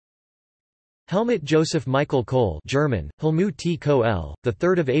Helmut Joseph Michael Kohl, German, Helmut T. Kohl, the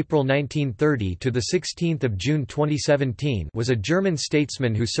 3rd of April 1930 to the 16th of June 2017, was a German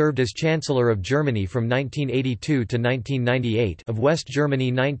statesman who served as Chancellor of Germany from 1982 to 1998, of West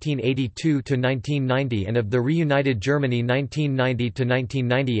Germany 1982 to 1990, and of the reunited Germany 1990 to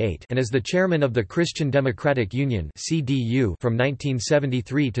 1998, and as the chairman of the Christian Democratic Union (CDU) from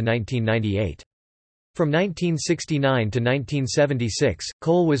 1973 to 1998. From 1969 to 1976,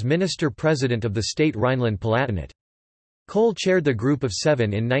 Kohl was Minister-President of the state Rhineland-Palatinate. Kohl chaired the Group of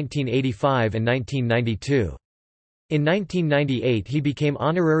Seven in 1985 and 1992. In 1998 he became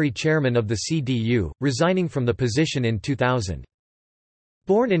honorary chairman of the CDU, resigning from the position in 2000.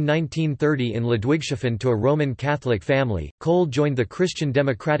 Born in 1930 in Ludwigshafen to a Roman Catholic family, Kohl joined the Christian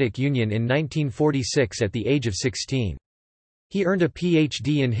Democratic Union in 1946 at the age of 16. He earned a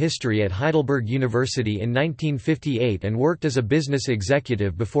Ph.D. in history at Heidelberg University in 1958 and worked as a business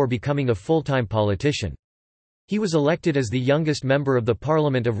executive before becoming a full-time politician. He was elected as the youngest member of the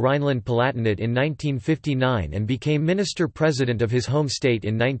Parliament of Rhineland-Palatinate in 1959 and became minister-president of his home state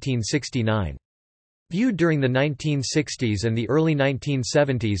in 1969. Viewed during the 1960s and the early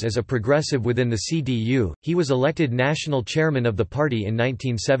 1970s as a progressive within the CDU, he was elected national chairman of the party in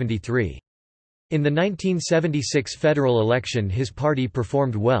 1973. In the 1976 federal election his party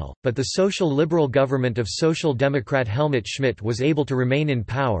performed well, but the social liberal government of Social Democrat Helmut Schmidt was able to remain in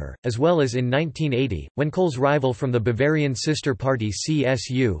power, as well as in 1980, when Kohl's rival from the Bavarian sister party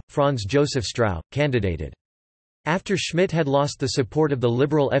CSU, Franz Josef Strauß, candidated. After Schmidt had lost the support of the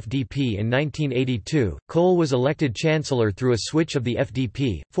liberal FDP in 1982, Kohl was elected chancellor through a switch of the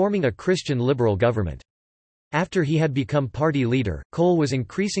FDP, forming a Christian liberal government. After he had become party leader, Kohl was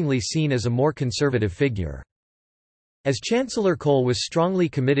increasingly seen as a more conservative figure. As Chancellor, Kohl was strongly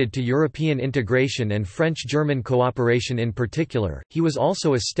committed to European integration and French-German cooperation in particular. He was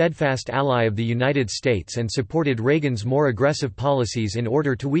also a steadfast ally of the United States and supported Reagan's more aggressive policies in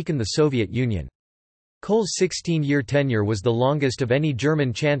order to weaken the Soviet Union. Kohl's 16-year tenure was the longest of any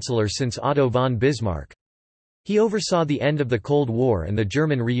German chancellor since Otto von Bismarck. He oversaw the end of the Cold War and the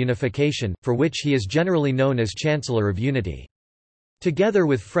German reunification, for which he is generally known as Chancellor of Unity. Together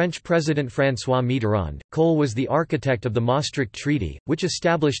with French President François Mitterrand, Kohl was the architect of the Maastricht Treaty, which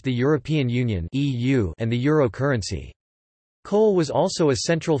established the European Union (EU) and the euro currency. Kohl was also a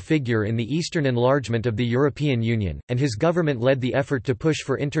central figure in the eastern enlargement of the European Union, and his government led the effort to push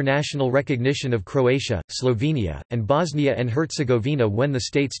for international recognition of Croatia, Slovenia, and Bosnia and Herzegovina when the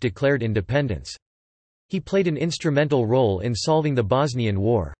states declared independence. He played an instrumental role in solving the Bosnian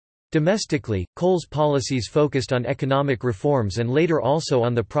War. Domestically, Kohl's policies focused on economic reforms and later also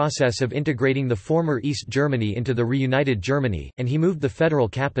on the process of integrating the former East Germany into the reunited Germany, and he moved the federal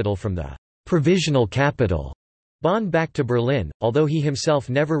capital from the provisional capital, Bonn, back to Berlin, although he himself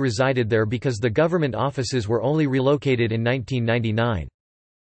never resided there because the government offices were only relocated in 1999.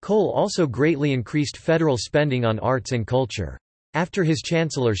 Kohl also greatly increased federal spending on arts and culture. After his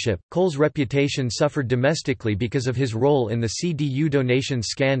chancellorship, Kohl's reputation suffered domestically because of his role in the CDU donations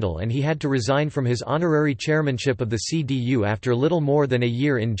scandal, and he had to resign from his honorary chairmanship of the CDU after little more than a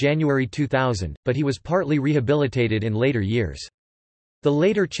year in January 2000, but he was partly rehabilitated in later years. The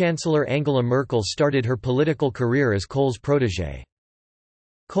later Chancellor Angela Merkel started her political career as Kohl's protégé.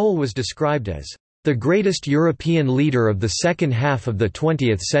 Kohl was described as the greatest European leader of the second half of the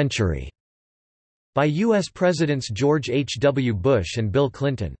 20th century by U.S. Presidents George H. W. Bush and Bill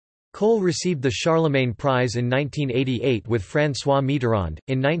Clinton. Kohl received the Charlemagne Prize in 1988 with François Mitterrand.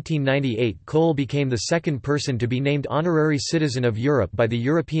 In 1998, Kohl became the second person to be named Honorary Citizen of Europe by the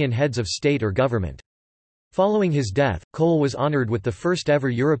European heads of state or government. Following his death, Kohl was honored with the first ever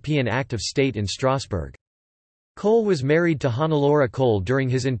European Act of State in Strasbourg. Kohl was married to Hannelore Kohl during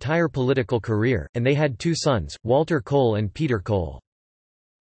his entire political career, and they had two sons, Walter Kohl and Peter Kohl.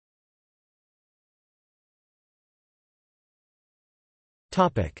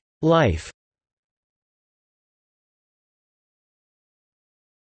 Life.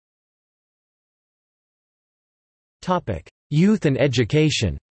 Youth and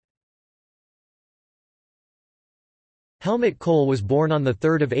education. Helmut Kohl was born on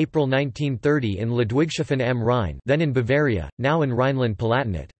 3 April 1930 in Ludwigshafen am Rhein, then in Bavaria, now in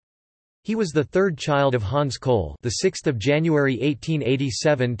Rhineland-Palatinate. He was the third child of Hans Kohl, the 6th of January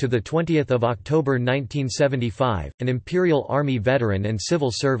 1887 to the 20th of October 1975, an Imperial Army veteran and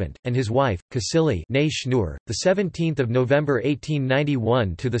civil servant, and his wife, Cassili, née Schnur, the 17th of November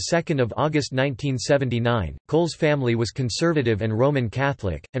 1891 to the 2nd of August 1979. Kohl's family was conservative and Roman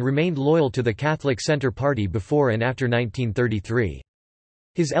Catholic, and remained loyal to the Catholic Centre Party before and after 1933.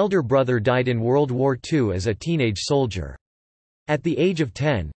 His elder brother died in World War II as a teenage soldier. At the age of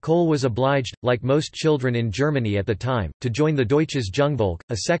 10, Kohl was obliged, like most children in Germany at the time, to join the Deutsches Jungvolk,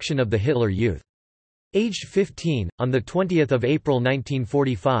 a section of the Hitler Youth. Aged 15, on 20 April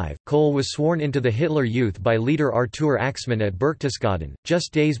 1945, Kohl was sworn into the Hitler Youth by leader Artur Axmann at Berchtesgaden,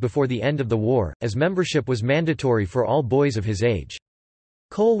 just days before the end of the war, as membership was mandatory for all boys of his age.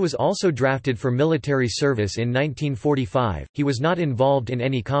 Kohl was also drafted for military service in 1945. He was not involved in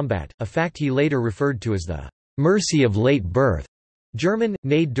any combat, a fact he later referred to as the mercy of late birth. German,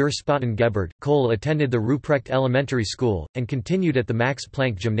 Gnade der Spatengeburt. Kohl attended the Ruprecht Elementary School, and continued at the Max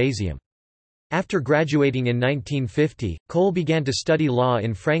Planck Gymnasium. After graduating in 1950, Kohl began to study law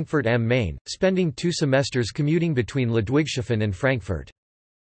in Frankfurt am Main, spending 2 semesters commuting between Ludwigshafen and Frankfurt.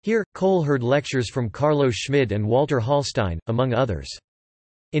 Here, Kohl heard lectures from Carlo Schmid and Walter Hallstein, among others.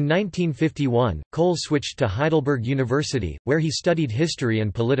 In 1951, Kohl switched to Heidelberg University, where he studied history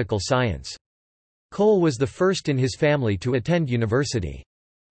and political science. Kohl was the first in his family to attend university.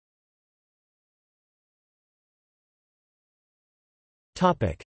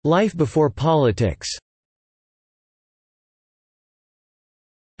 Life before politics.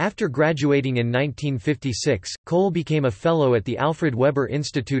 After graduating in 1956, Kohl became a fellow at the Alfred Weber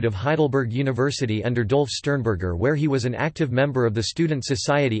Institute of Heidelberg University under Dolf Sternberger, where he was an active member of the student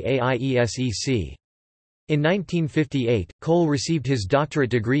society AIESEC. In 1958, Kohl received his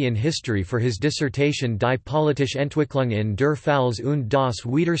doctorate degree in history for his dissertation Die politische Entwicklung in der Pfalz und das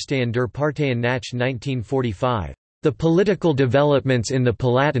Widerstehen der Parteien nach 1945. The political developments in the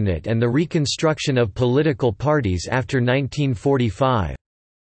Palatinate and the reconstruction of political parties after 1945,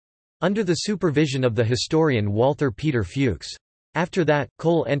 under the supervision of the historian Walther Peter Fuchs. After that,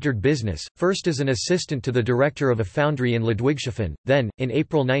 Kohl entered business, first as an assistant to the director of a foundry in Ludwigshafen, then, in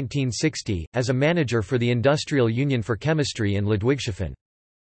April 1960, as a manager for the Industrial Union for Chemistry in Ludwigshafen.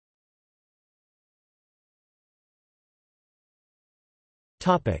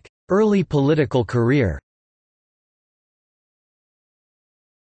 Early political career.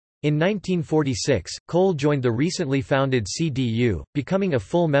 In 1946, Kohl joined the recently founded CDU, becoming a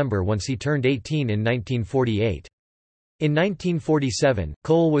full member once he turned 18 in 1948. In 1947,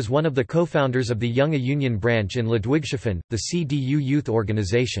 Kohl was one of the co-founders of the Junge Union branch in Ludwigshafen, the CDU youth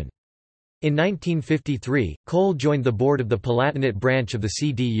organization. In 1953, Kohl joined the board of the Palatinate branch of the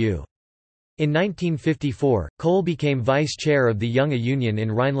CDU. In 1954, Kohl became vice chair of the Junge Union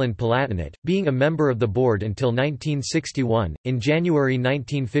in Rhineland-Palatinate, being a member of the board until 1961. In January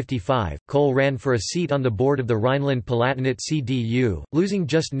 1955, Kohl ran for a seat on the board of the Rhineland-Palatinate CDU, losing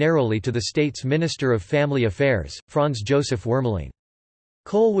just narrowly to the state's Minister of Family Affairs, Franz Josef Wermeling.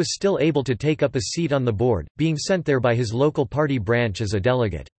 Kohl was still able to take up a seat on the board, being sent there by his local party branch as a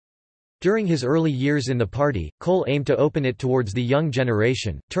delegate. During his early years in the party, Kohl aimed to open it towards the young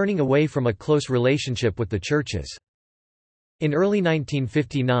generation, turning away from a close relationship with the churches. In early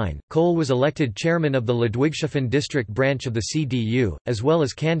 1959, Kohl was elected chairman of the Ludwigshafen district branch of the CDU, as well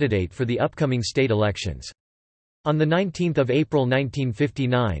as candidate for the upcoming state elections. On 19 April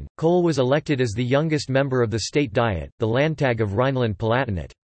 1959, Kohl was elected as the youngest member of the State Diet, the Landtag of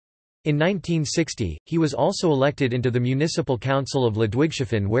Rhineland-Palatinate. In 1960, he was also elected into the Municipal Council of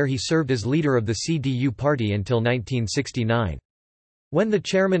Ludwigshafen, where he served as leader of the CDU party until 1969. When the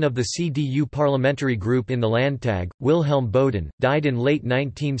chairman of the CDU parliamentary group in the Landtag, Wilhelm Boden, died in late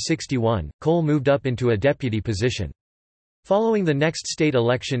 1961, Kohl moved up into a deputy position. Following the next state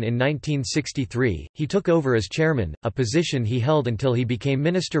election in 1963, he took over as chairman, a position he held until he became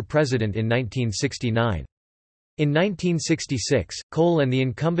minister-president in 1969. In 1966, Kohl and the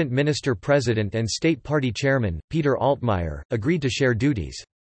incumbent minister-president and state party chairman, Peter Altmaier, agreed to share duties.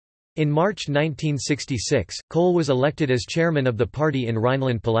 In March 1966, Kohl was elected as chairman of the party in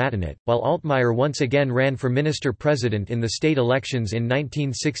Rhineland-Palatinate, while Altmaier once again ran for minister-president in the state elections in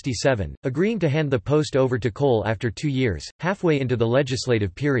 1967, agreeing to hand the post over to Kohl after 2 years, halfway into the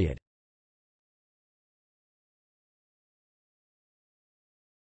legislative period.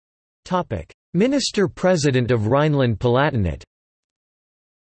 Minister-President of Rhineland-Palatinate.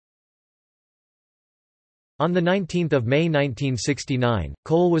 On 19 May 1969,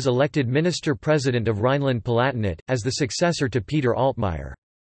 Kohl was elected Minister-President of Rhineland-Palatinate, as the successor to Peter Altmaier.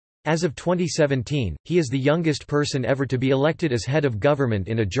 As of 2017, he is the youngest person ever to be elected as head of government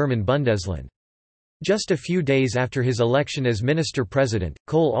in a German Bundesland. Just a few days after his election as Minister-President,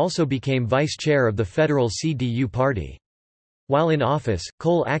 Kohl also became vice chair of the federal CDU party. While in office,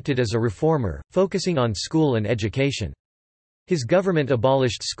 Kohl acted as a reformer, focusing on school and education. His government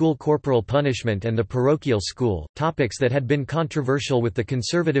abolished school corporal punishment and the parochial school, topics that had been controversial with the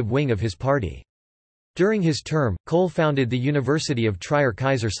conservative wing of his party. During his term, Kohl founded the University of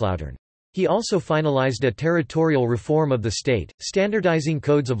Trier-Kaiserslautern. He also finalized a territorial reform of the state, standardizing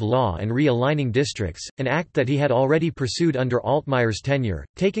codes of law and realigning districts, an act that he had already pursued under Altmaier's tenure,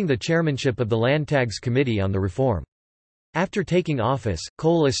 taking the chairmanship of the Landtag's Committee on the Reform. After taking office,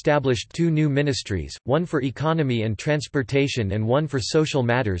 Kohl established two new ministries, one for economy and transportation and one for social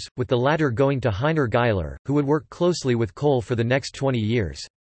matters, with the latter going to Heiner Geiler, who would work closely with Kohl for the next 20 years.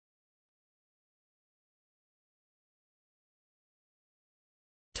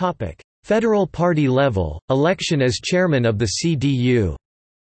 Federal party level, election as chairman of the CDU.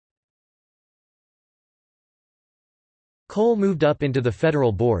 Kohl moved up into the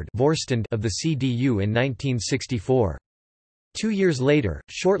federal board of the CDU in 1964. 2 years later,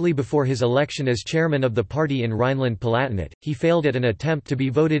 shortly before his election as chairman of the party in Rhineland-Palatinate, he failed at an attempt to be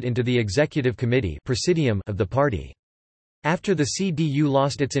voted into the executive committee of the party. After the CDU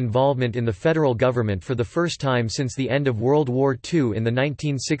lost its involvement in the federal government for the first time since the end of World War II in the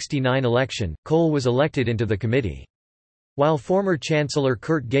 1969 election, Kohl was elected into the committee. While former Chancellor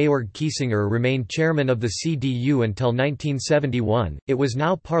Kurt Georg Kiesinger remained chairman of the CDU until 1971, it was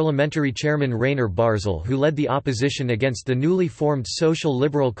now parliamentary chairman Rainer Barzel who led the opposition against the newly formed Social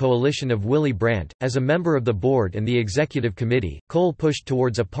Liberal coalition of Willy Brandt. As a member of the board and the executive committee, Kohl pushed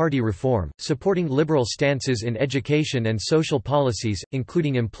towards a party reform, supporting liberal stances in education and social policies,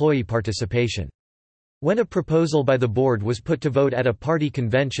 including employee participation. When a proposal by the board was put to vote at a party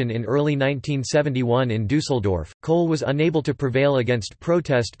convention in early 1971 in Düsseldorf, Kohl was unable to prevail against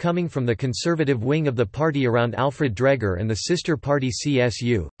protest coming from the conservative wing of the party around Alfred Dreger and the sister party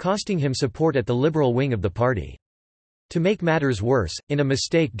CSU, costing him support at the liberal wing of the party. To make matters worse, in a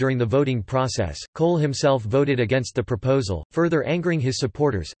mistake during the voting process, Kohl himself voted against the proposal, further angering his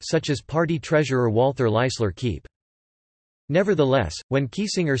supporters, such as party treasurer Walther Leisler-Kiep. Nevertheless, when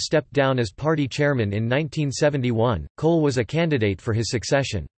Kiesinger stepped down as party chairman in 1971, Kohl was a candidate for his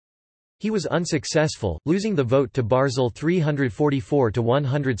succession. He was unsuccessful, losing the vote to Barzel 344 to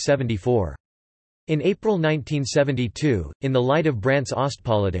 174. In April 1972, in the light of Brandt's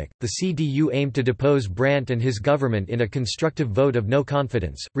Ostpolitik, the CDU aimed to depose Brandt and his government in a constructive vote of no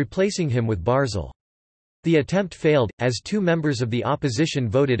confidence, replacing him with Barzel. The attempt failed, as two members of the opposition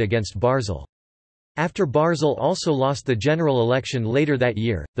voted against Barzel. After Barzel also lost the general election later that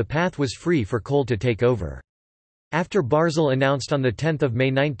year, the path was free for Kohl to take over. After Barzel announced on 10 May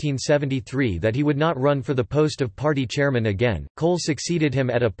 1973 that he would not run for the post of party chairman again, Kohl succeeded him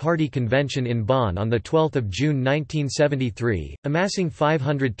at a party convention in Bonn on 12 June 1973, amassing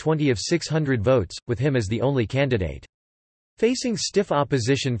 520 of 600 votes, with him as the only candidate. Facing stiff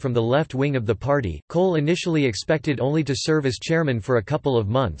opposition from the left wing of the party, Kohl initially expected only to serve as chairman for a couple of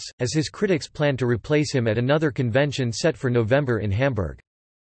months, as his critics planned to replace him at another convention set for November in Hamburg.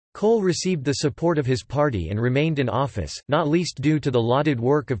 Kohl received the support of his party and remained in office, not least due to the lauded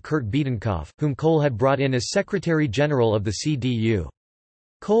work of Kurt Biedenkopf, whom Kohl had brought in as Secretary-General of the CDU.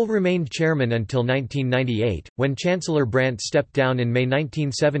 Kohl remained chairman until 1998, when Chancellor Brandt stepped down in May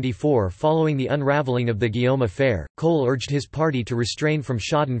 1974 following the unraveling of the Guillaume affair. Kohl urged his party to restrain from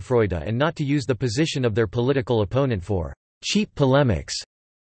schadenfreude and not to use the position of their political opponent for cheap polemics.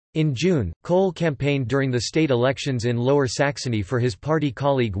 In June, Kohl campaigned during the state elections in Lower Saxony for his party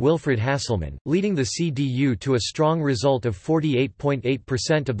colleague Wilfried Hasselmann, leading the CDU to a strong result of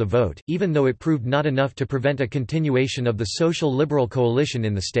 48.8% of the vote, even though it proved not enough to prevent a continuation of the social liberal coalition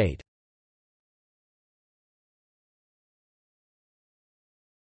in the state.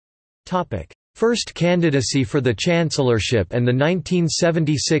 First candidacy for the chancellorship and the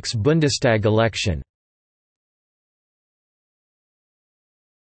 1976 Bundestag election.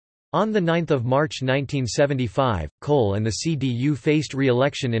 On 9 March 1975, Kohl and the CDU faced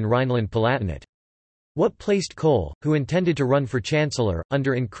re-election in Rhineland-Palatinate. What placed Kohl, who intended to run for chancellor,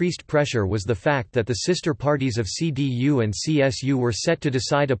 under increased pressure was the fact that the sister parties of CDU and CSU were set to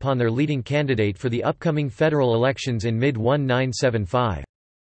decide upon their leading candidate for the upcoming federal elections in mid-1975.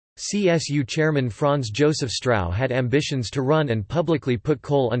 CSU chairman Franz Josef Strauß had ambitions to run and publicly put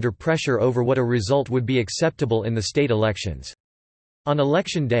Kohl under pressure over what a result would be acceptable in the state elections. On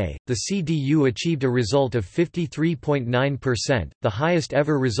election day, the CDU achieved a result of 53.9%, the highest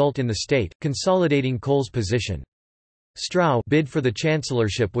ever result in the state, consolidating Kohl's position. Strauß's bid for the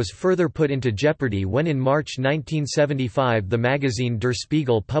chancellorship was further put into jeopardy when in March 1975 the magazine Der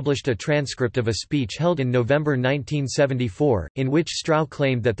Spiegel published a transcript of a speech held in November 1974, in which Strauß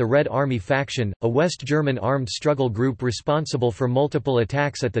claimed that the Red Army faction, a West German armed struggle group responsible for multiple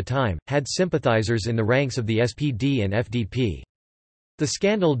attacks at the time, had sympathizers in the ranks of the SPD and FDP. The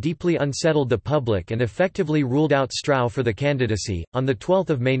scandal deeply unsettled the public and effectively ruled out Strauss for the candidacy. On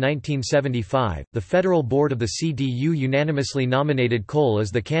 12 May 1975, the Federal Board of the CDU unanimously nominated Kohl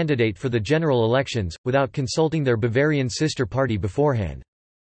as the candidate for the general elections, without consulting their Bavarian sister party beforehand.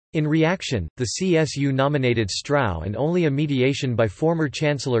 In reaction, the CSU nominated Strauss, and only a mediation by former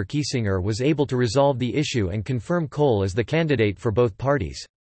Chancellor Kiesinger was able to resolve the issue and confirm Kohl as the candidate for both parties.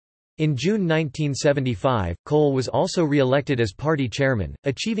 In June 1975, Kohl was also re-elected as party chairman,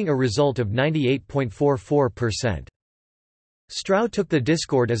 achieving a result of 98.44%. Strauss took the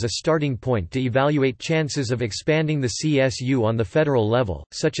discord as a starting point to evaluate chances of expanding the CSU on the federal level,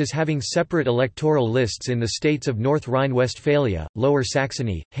 such as having separate electoral lists in the states of North Rhine-Westphalia, Lower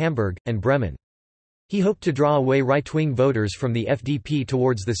Saxony, Hamburg, and Bremen. He hoped to draw away right-wing voters from the FDP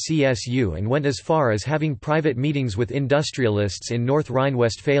towards the CSU and went as far as having private meetings with industrialists in North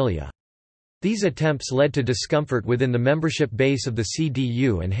Rhine-Westphalia. These attempts led to discomfort within the membership base of the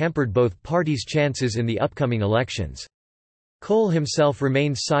CDU and hampered both parties' chances in the upcoming elections. Kohl himself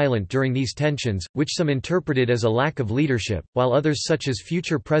remained silent during these tensions, which some interpreted as a lack of leadership, while others such as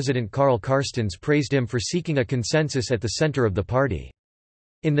future President Karl Carstens praised him for seeking a consensus at the center of the party.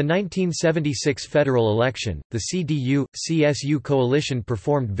 In the 1976 federal election, the CDU-CSU coalition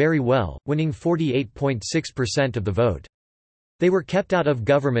performed very well, winning 48.6% of the vote. They were kept out of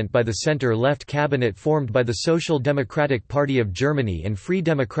government by the center-left cabinet formed by the Social Democratic Party of Germany and Free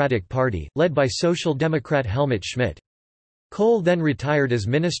Democratic Party, led by Social Democrat Helmut Schmidt. Kohl then retired as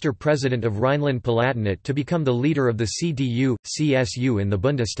Minister-President of Rhineland-Palatinate to become the leader of the CDU-CSU in the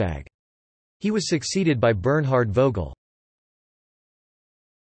Bundestag. He was succeeded by Bernhard Vogel.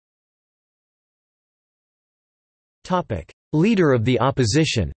 Leader of the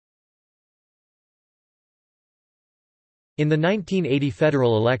opposition. In the 1980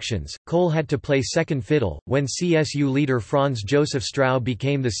 federal elections, Kohl had to play second fiddle, when CSU leader Franz Josef Strauss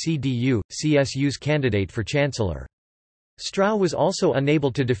became the CDU-CSU's candidate for chancellor. Strauss was also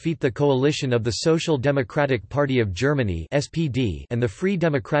unable to defeat the coalition of the Social Democratic Party of Germany (SPD) and the Free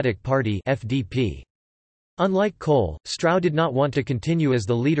Democratic Party (FDP). Unlike Kohl, Strauss did not want to continue as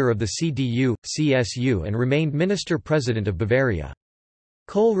the leader of the CDU-CSU and remained Minister-President of Bavaria.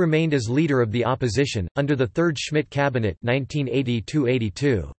 Kohl remained as leader of the opposition, under the Third Schmidt cabinet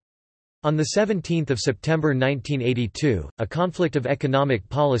 1980–82. On 17 September 1982, a conflict of economic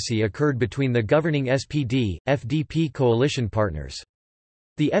policy occurred between the governing SPD-FDP coalition partners.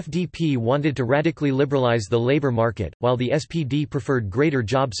 The FDP wanted to radically liberalize the labor market, while the SPD preferred greater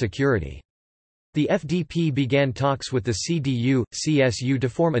job security. The FDP began talks with the CDU-CSU to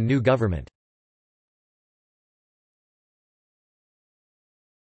form a new government.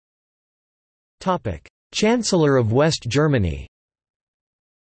 Chancellor of West Germany.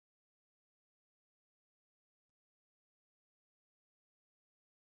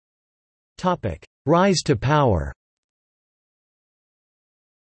 Rise to power.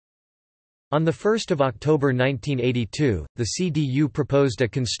 On 1 October 1982, the CDU proposed a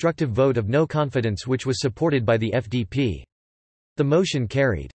constructive vote of no confidence which was supported by the FDP. The motion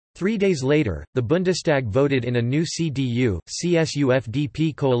carried. 3 days later, the Bundestag voted in a new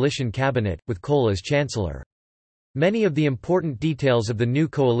CDU-CSU-FDP coalition cabinet, with Kohl as chancellor. Many of the important details of the new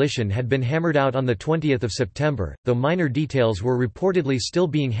coalition had been hammered out on 20 September, though minor details were reportedly still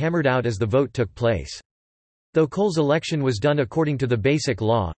being hammered out as the vote took place. Though Kohl's election was done according to the Basic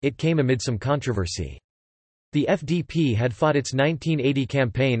Law, it came amid some controversy. The FDP had fought its 1980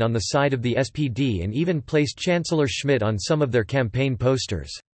 campaign on the side of the SPD and even placed Chancellor Schmidt on some of their campaign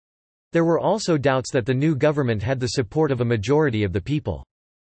posters. There were also doubts that the new government had the support of a majority of the people.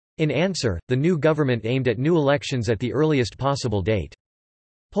 In answer, the new government aimed at new elections at the earliest possible date.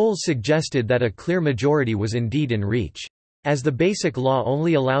 Polls suggested that a clear majority was indeed in reach. As the Basic Law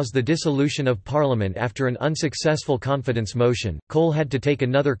only allows the dissolution of parliament after an unsuccessful confidence motion, Kohl had to take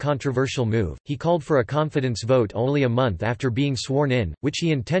another controversial move. He called for a confidence vote only a month after being sworn in, which he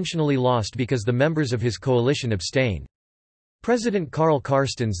intentionally lost because the members of his coalition abstained. President Karl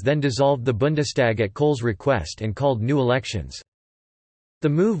Carstens then dissolved the Bundestag at Kohl's request and called new elections. The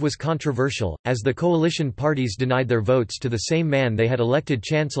move was controversial, as the coalition parties denied their votes to the same man they had elected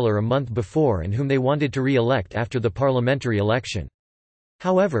chancellor a month before and whom they wanted to re-elect after the parliamentary election.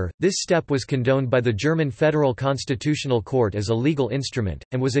 However, this step was condoned by the German Federal Constitutional Court as a legal instrument,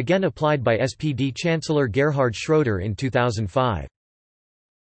 and was again applied by SPD Chancellor Gerhard Schröder in 2005.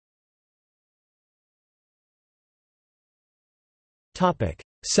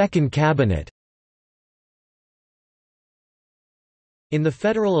 Second cabinet. In the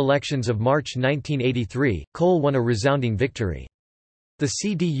federal elections of March 1983, Kohl won a resounding victory. The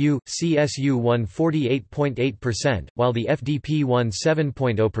CDU-CSU won 48.8%, while the FDP won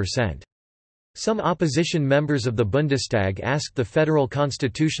 7.0%. Some opposition members of the Bundestag asked the Federal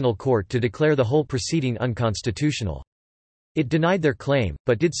Constitutional Court to declare the whole proceeding unconstitutional. It denied their claim,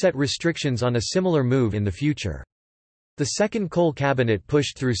 but did set restrictions on a similar move in the future. The second Kohl cabinet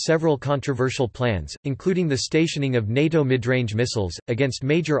pushed through several controversial plans, including the stationing of NATO mid-range missiles, against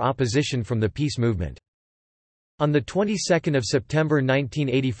major opposition from the peace movement. On the 22nd of September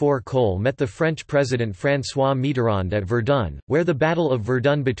 1984, Kohl met the French President François Mitterrand at Verdun, where the Battle of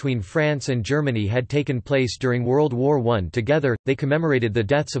Verdun between France and Germany had taken place during World War I. Together, they commemorated the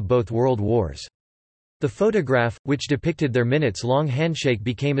deaths of both world wars. The photograph, which depicted their minutes-long handshake,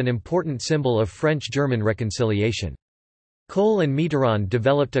 became an important symbol of French-German reconciliation. Kohl and Mitterrand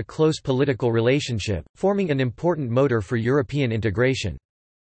developed a close political relationship, forming an important motor for European integration.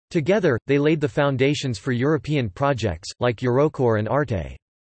 Together, they laid the foundations for European projects, like Eurocorps and Arte.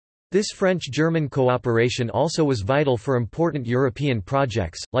 This French-German cooperation also was vital for important European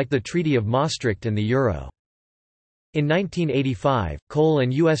projects, like the Treaty of Maastricht and the Euro. In 1985, Kohl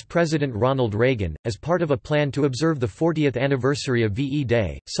and U.S. President Ronald Reagan, as part of a plan to observe the 40th anniversary of VE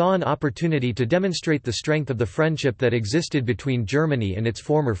Day, saw an opportunity to demonstrate the strength of the friendship that existed between Germany and its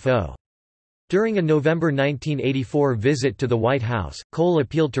former foe. During a November 1984 visit to the White House, Kohl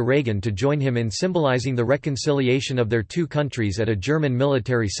appealed to Reagan to join him in symbolizing the reconciliation of their two countries at a German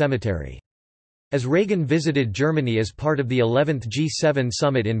military cemetery. As Reagan visited Germany as part of the 11th G7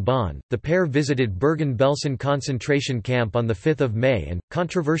 summit in Bonn, the pair visited Bergen-Belsen concentration camp on 5 May and,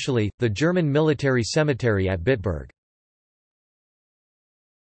 controversially, the German military cemetery at Bitburg.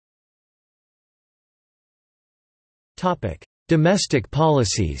 Domestic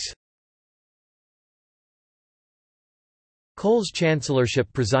policies. Kohl's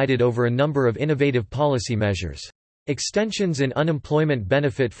chancellorship presided over a number of innovative policy measures. Extensions in unemployment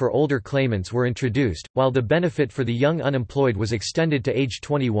benefit for older claimants were introduced, while the benefit for the young unemployed was extended to age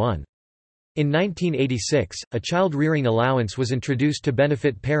 21. In 1986, a child-rearing allowance was introduced to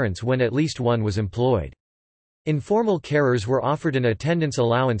benefit parents when at least one was employed. Informal carers were offered an attendance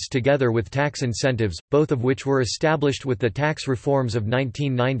allowance together with tax incentives, both of which were established with the tax reforms of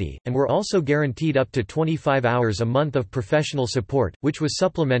 1990, and were also guaranteed up to 25 hours a month of professional support, which was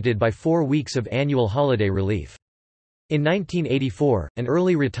supplemented by 4 weeks of annual holiday relief. In 1984, an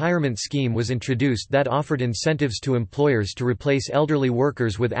early retirement scheme was introduced that offered incentives to employers to replace elderly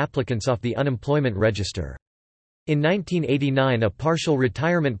workers with applicants off the unemployment register. In 1989, a partial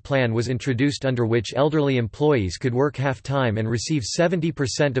retirement plan was introduced under which elderly employees could work half-time and receive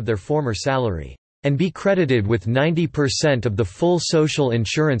 70% of their former salary, and be credited with 90% of the full social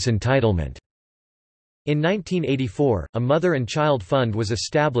insurance entitlement. In 1984, a mother and child fund was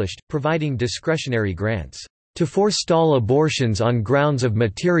established, providing discretionary grants to forestall abortions on grounds of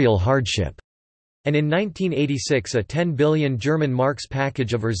material hardship. And in 1986 a 10 billion German marks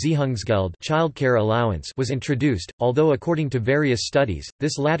package of Erziehungsgeld childcare allowance was introduced, although according to various studies,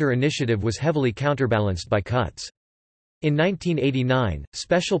 this latter initiative was heavily counterbalanced by cuts. In 1989,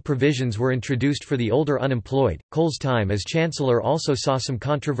 special provisions were introduced for the older unemployed. Kohl's time as Chancellor also saw some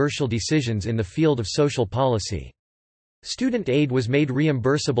controversial decisions in the field of social policy. Student aid was made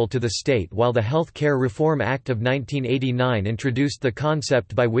reimbursable to the state, while the Health Care Reform Act of 1989 introduced the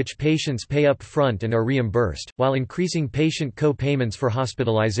concept by which patients pay up front and are reimbursed, while increasing patient co-payments for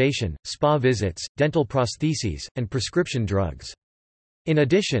hospitalization, spa visits, dental prostheses, and prescription drugs. In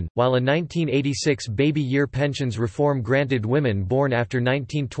addition, while a 1986 baby year pensions reform granted women born after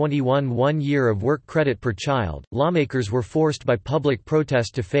 1921 1 year of work credit per child, lawmakers were forced by public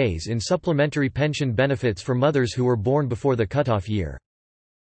protest to phase in supplementary pension benefits for mothers who were born before the cutoff year.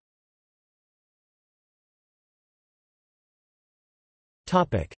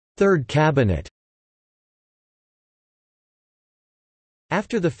 Third cabinet.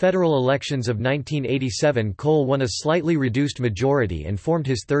 After the federal elections of 1987, Kohl won a slightly reduced majority and formed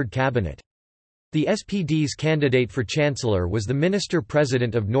his third cabinet. The SPD's candidate for chancellor was the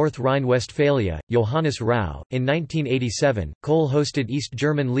minister-president of North Rhine-Westphalia, Johannes Rau. In 1987, Kohl hosted East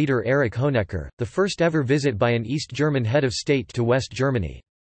German leader Erich Honecker, the first ever visit by an East German head of state to West Germany.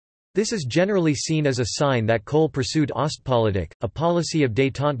 This is generally seen as a sign that Kohl pursued Ostpolitik, a policy of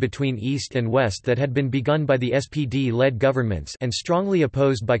détente between East and West that had been begun by the SPD-led governments and strongly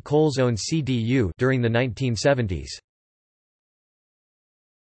opposed by Kohl's own CDU during the 1970s.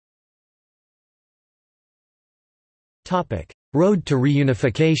 Road to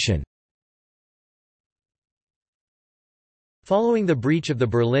reunification. Following the breach of the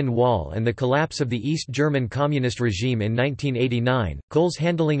Berlin Wall and the collapse of the East German Communist regime in 1989, Kohl's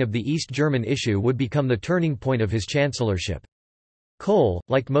handling of the East German issue would become the turning point of his chancellorship. Kohl,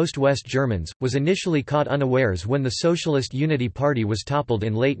 like most West Germans, was initially caught unawares when the Socialist Unity Party was toppled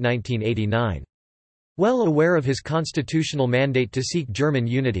in late 1989. Well aware of his constitutional mandate to seek German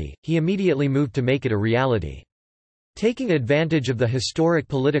unity, he immediately moved to make it a reality. Taking advantage of the historic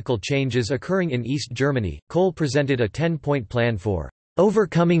political changes occurring in East Germany, Kohl presented a 10-point plan for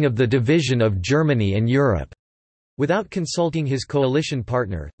overcoming of the division of Germany and Europe, without consulting his coalition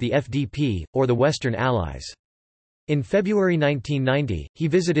partner, the FDP, or the Western Allies. In February 1990, he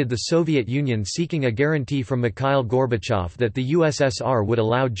visited the Soviet Union seeking a guarantee from Mikhail Gorbachev that the USSR would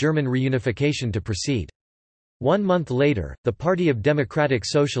allow German reunification to proceed. 1 month later, the Party of Democratic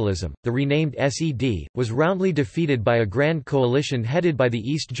Socialism, the renamed SED, was roundly defeated by a grand coalition headed by the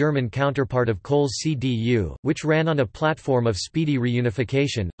East German counterpart of Kohl's CDU, which ran on a platform of speedy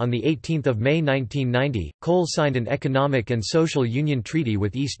reunification. On 18 May 1990, Kohl signed an economic and social union treaty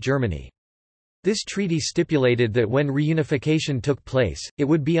with East Germany. This treaty stipulated that when reunification took place, it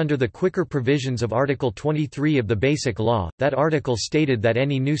would be under the quicker provisions of Article 23 of the Basic Law. That article stated that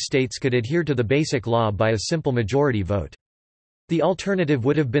any new states could adhere to the Basic Law by a simple majority vote. The alternative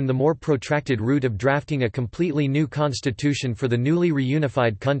would have been the more protracted route of drafting a completely new constitution for the newly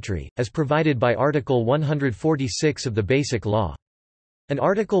reunified country, as provided by Article 146 of the Basic Law. An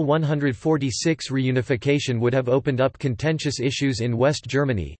Article 146 reunification would have opened up contentious issues in West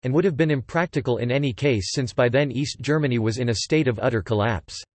Germany, and would have been impractical in any case since by then East Germany was in a state of utter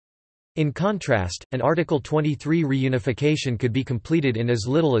collapse. In contrast, an Article 23 reunification could be completed in as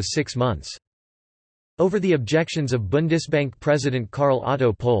little as 6 months. Over the objections of Bundesbank President Karl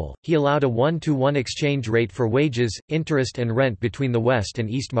Otto Pohl, he allowed a 1-to-1 exchange rate for wages, interest and rent between the West and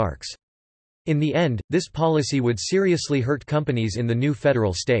East marks. In the end, this policy would seriously hurt companies in the new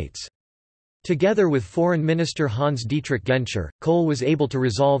federal states. Together with Foreign Minister Hans-Dietrich Genscher, Kohl was able to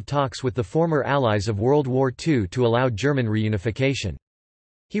resolve talks with the former allies of World War II to allow German reunification.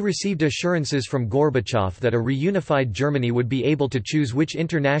 He received assurances from Gorbachev that a reunified Germany would be able to choose which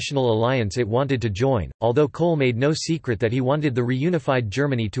international alliance it wanted to join, although Kohl made no secret that he wanted the reunified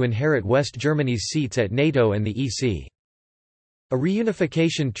Germany to inherit West Germany's seats at NATO and the EC. A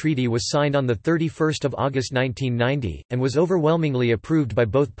reunification treaty was signed on 31 August 1990, and was overwhelmingly approved by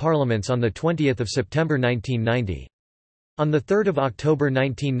both parliaments on 20 September 1990. On 3 October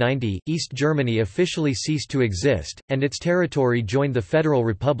 1990, East Germany officially ceased to exist, and its territory joined the Federal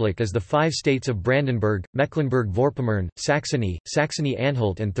Republic as the 5 states of Brandenburg, Mecklenburg-Vorpommern, Saxony,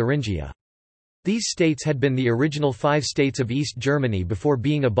 Saxony-Anhalt and Thuringia. These states had been the original 5 states of East Germany before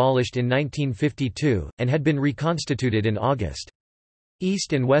being abolished in 1952, and had been reconstituted in August.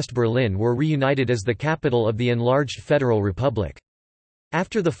 East and West Berlin were reunited as the capital of the enlarged Federal Republic.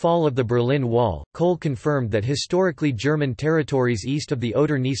 After the fall of the Berlin Wall, Kohl confirmed that historically German territories east of the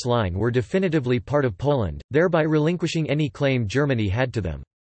Oder-Neisse line were definitively part of Poland, thereby relinquishing any claim Germany had to them.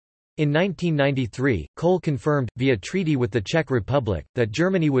 In 1993, Kohl confirmed, via treaty with the Czech Republic, that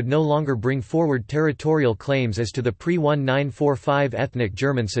Germany would no longer bring forward territorial claims as to the pre-1945 ethnic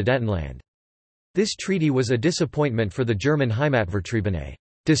German Sudetenland. This treaty was a disappointment for the German Heimatvertriebene,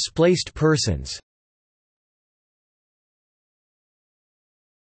 displaced persons.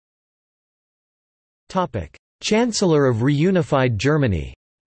 Chancellor of reunified Germany.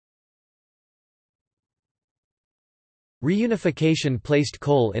 Reunification placed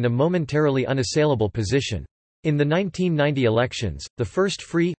Kohl in a momentarily unassailable position. In the 1990 elections, the first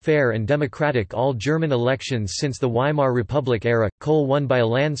free, fair and democratic all-German elections since the Weimar Republic era, Kohl won by a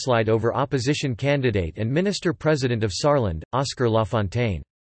landslide over opposition candidate and Minister-President of Saarland, Oskar Lafontaine.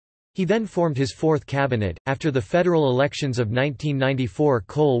 He then formed his fourth cabinet. After the federal elections of 1994,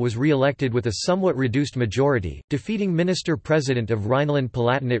 Kohl was re-elected with a somewhat reduced majority, defeating Minister-President of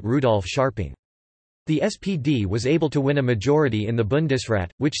Rhineland-Palatinate Rudolf Scharping. The SPD was able to win a majority in the Bundesrat,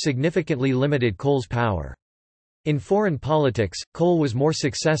 which significantly limited Kohl's power. In foreign politics, Kohl was more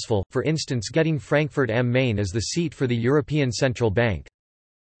successful, for instance getting Frankfurt am Main as the seat for the European Central Bank.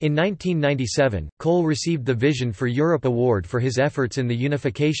 In 1997, Kohl received the Vision for Europe Award for his efforts in the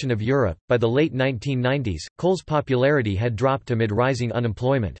unification of Europe. By the late 1990s, Kohl's popularity had dropped amid rising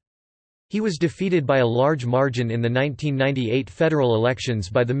unemployment. He was defeated by a large margin in the 1998 federal elections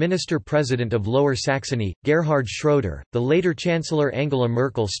by the Minister-President of Lower Saxony, Gerhard Schröder. The later Chancellor Angela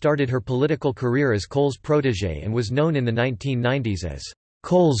Merkel started her political career as Kohl's protégé and was known in the 1990s as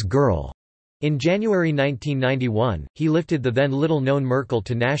Kohl's Girl. In January 1991, he lifted the then little-known Merkel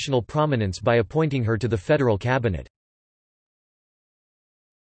to national prominence by appointing her to the federal cabinet.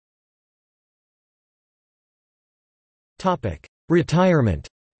 Retirement. 1990 – 1994. Retirement.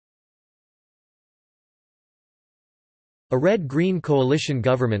 A red-green coalition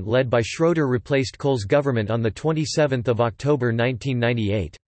government led by Schroeder replaced Kohl's government on 27 October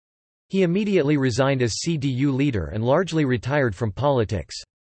 1998. He immediately resigned as CDU leader and largely retired from politics.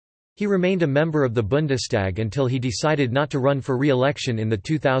 He remained a member of the Bundestag until he decided not to run for re-election in the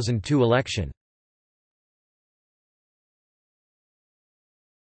 2002 election.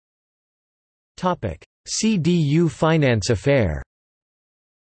 CDU finance affair.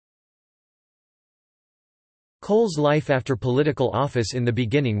 Kohl's life after political office in the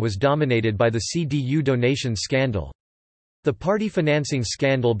beginning was dominated by the CDU donations scandal. The party financing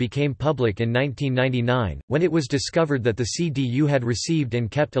scandal became public in 1999, when it was discovered that the CDU had received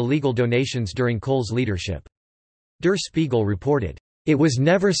and kept illegal donations during Kohl's leadership. Der Spiegel reported, "It was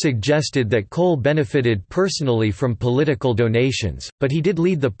never suggested that Kohl benefited personally from political donations, but he did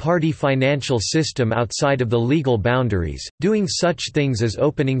lead the party financial system outside of the legal boundaries, doing such things as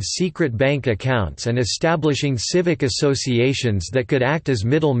opening secret bank accounts and establishing civic associations that could act as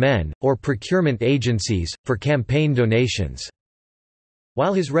middlemen, or procurement agencies, for campaign donations."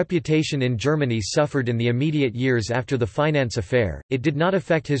 While his reputation in Germany suffered in the immediate years after the finance affair, it did not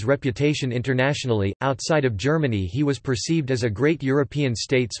affect his reputation internationally. Outside of Germany, he was perceived as a great European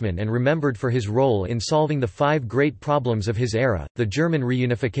statesman and remembered for his role in solving the 5 great problems of his era: the German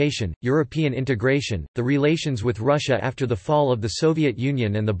reunification, European integration, the relations with Russia after the fall of the Soviet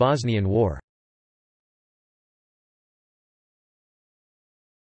Union, and the Bosnian War.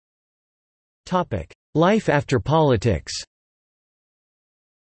 Topic: Life after politics.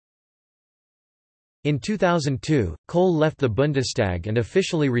 In 2002, Kohl left the Bundestag and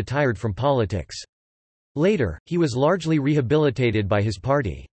officially retired from politics. Later, he was largely rehabilitated by his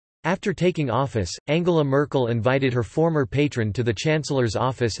party. After taking office, Angela Merkel invited her former patron to the Chancellor's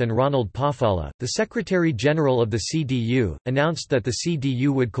office, and Ronald Pofalla, the Secretary-General of the CDU, announced that the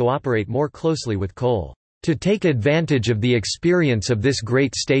CDU would cooperate more closely with Kohl, "to take advantage of the experience of this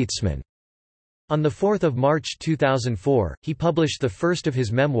great statesman." On 4 March 2004, he published the first of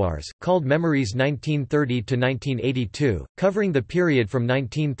his memoirs, called Memories 1930–1982, covering the period from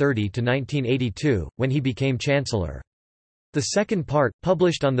 1930 to 1982, when he became Chancellor. The second part,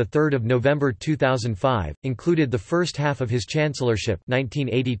 published on 3 November 2005, included the first half of his chancellorship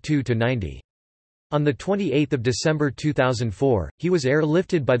 1982–90. On 28 December 2004, he was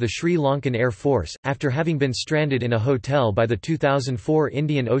airlifted by the Sri Lankan Air Force, after having been stranded in a hotel by the 2004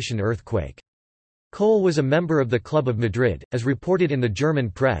 Indian Ocean earthquake. Kohl was a member of the Club of Madrid, as reported in the German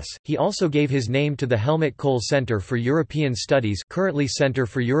press. He also gave his name to the Helmut Kohl Center for European Studies, currently Center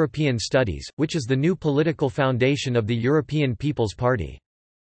for European Studies, which is the new political foundation of the European People's Party.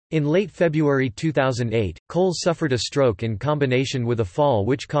 In late February 2008, Kohl suffered a stroke in combination with a fall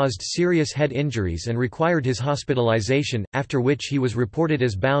which caused serious head injuries and required his hospitalization, after which he was reported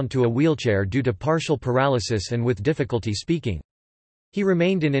as bound to a wheelchair due to partial paralysis and with difficulty speaking. He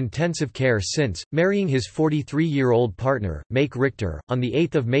remained in intensive care since, marrying his 43-year-old partner, Maike Richter, on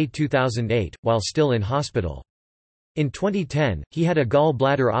 8 May 2008, while still in hospital. In 2010, he had a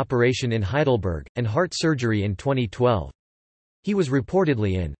gallbladder operation in Heidelberg, and heart surgery in 2012. He was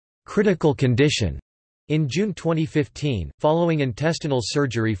reportedly in critical condition in June 2015, following intestinal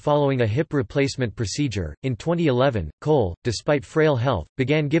surgery following a hip replacement procedure. In 2011, Kohl, despite frail health,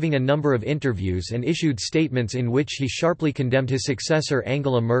 began giving a number of interviews and issued statements in which he sharply condemned his successor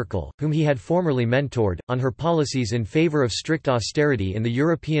Angela Merkel, whom he had formerly mentored, on her policies in favor of strict austerity in the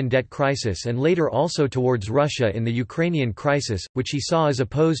European debt crisis and later also towards Russia in the Ukrainian crisis, which he saw as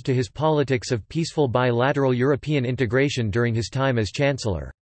opposed to his politics of peaceful bilateral European integration during his time as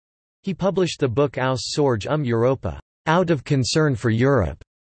Chancellor. He published the book Aus Sorge Europa, Out of Concern for Europe,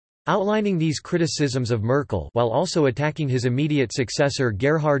 outlining these criticisms of Merkel while also attacking his immediate successor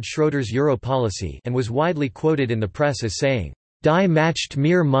Gerhard Schröder's Euro policy, and was widely quoted in the press as saying, "Die macht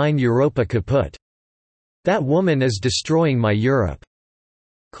mir mein Europa kaputt. That woman is destroying my Europe."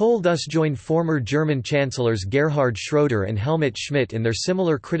 Kohl thus joined former German chancellors Gerhard Schröder and Helmut Schmidt in their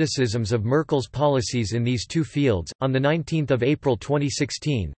similar criticisms of Merkel's policies in these two fields. On 19 April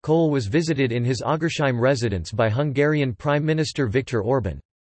 2016, Kohl was visited in his Augersheim residence by Hungarian Prime Minister Viktor Orbán.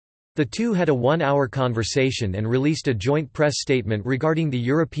 The two had a one-hour conversation and released a joint press statement regarding the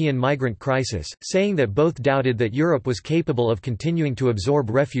European migrant crisis, saying that both doubted that Europe was capable of continuing to absorb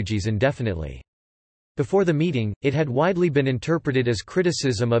refugees indefinitely. Before the meeting, it had widely been interpreted as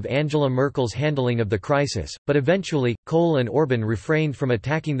criticism of Angela Merkel's handling of the crisis, but eventually, Kohl and Orbán refrained from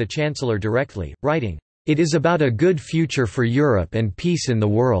attacking the Chancellor directly, writing, "It is about a good future for Europe and peace in the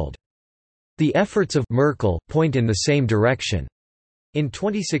world. The efforts of Merkel point in the same direction." In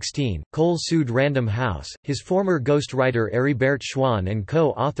 2016, Kohl sued Random House, his former ghostwriter Heribert Schwann and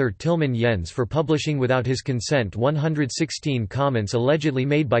co-author Tilman Jens for publishing without his consent 116 comments allegedly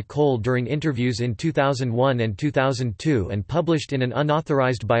made by Kohl during interviews in 2001 and 2002 and published in an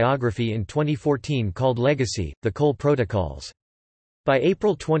unauthorized biography in 2014 called Legacy, The Kohl Protocols. By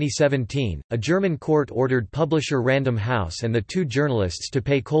April 2017, a German court ordered publisher Random House and the two journalists to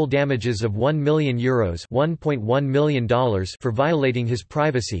pay Kohl damages of €1 million ($1.1 million) for violating his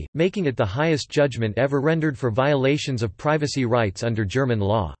privacy, making it the highest judgment ever rendered for violations of privacy rights under German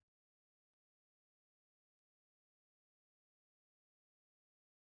law.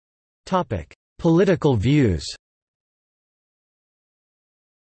 Political views.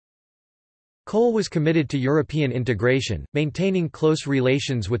 Kohl was committed to European integration, maintaining close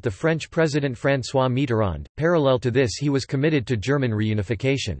relations with the French President François Mitterrand. Parallel to this, he was committed to German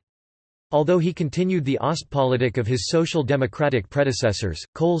reunification. Although he continued the Ostpolitik of his social democratic predecessors,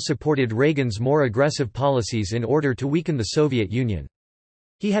 Kohl supported Reagan's more aggressive policies in order to weaken the Soviet Union.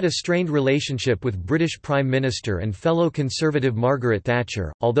 He had a strained relationship with British Prime Minister and fellow conservative Margaret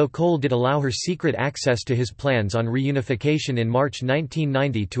Thatcher, although Kohl did allow her secret access to his plans on reunification in March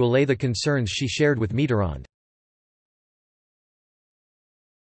 1990 to allay the concerns she shared with Mitterrand.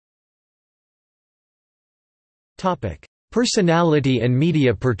 Personality and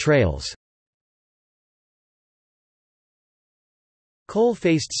media portrayals. Kohl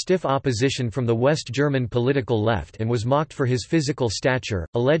faced stiff opposition from the West German political left and was mocked for his physical stature,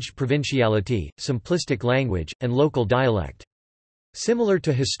 alleged provinciality, simplistic language, and local dialect. Similar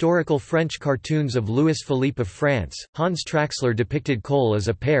to historical French cartoons of Louis-Philippe of France, Hans Traxler depicted Kohl as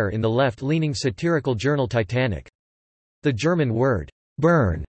a pear in the left-leaning satirical journal Titanic. The German word,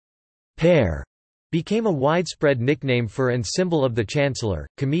 burn, pear, became a widespread nickname for and symbol of the Chancellor.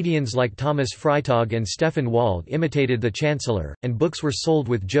 Comedians like Thomas Freitag and Stefan Wald imitated the Chancellor, and books were sold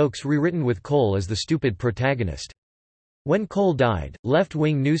with jokes rewritten with Kohl as the stupid protagonist. When Kohl died,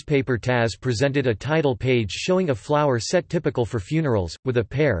 left-wing newspaper TASS presented a title page showing a flower set typical for funerals, with a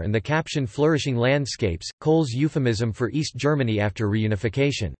pear and the caption "Flourishing Landscapes," Kohl's euphemism for East Germany after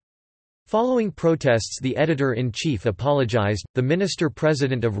reunification. Following protests, the editor-in-chief apologized. The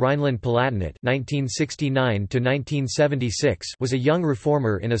minister-president of Rhineland-Palatinate (1969–1976) was a young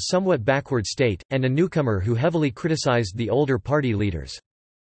reformer in a somewhat backward state, and a newcomer who heavily criticized the older party leaders.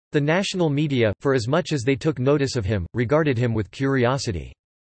 The national media, for as much as they took notice of him, regarded him with curiosity.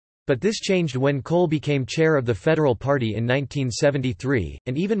 But this changed when Kohl became chair of the Federal Party in 1973,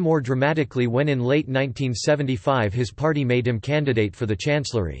 and even more dramatically when in late 1975 his party made him candidate for the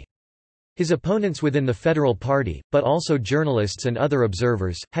chancellery. His opponents within the Federal Party, but also journalists and other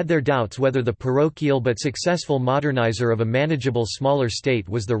observers, had their doubts whether the parochial but successful modernizer of a manageable smaller state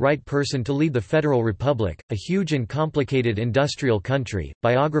was the right person to lead the Federal Republic, a huge and complicated industrial country.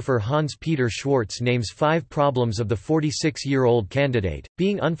 Biographer Hans-Peter Schwartz names 5 problems of the 46-year-old candidate: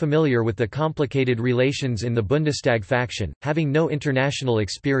 being unfamiliar with the complicated relations in the Bundestag faction, having no international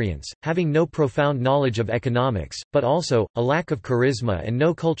experience, having no profound knowledge of economics, but also a lack of charisma and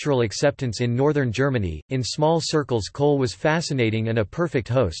no cultural acceptance in northern Germany. In small circles, Kohl was fascinating and a perfect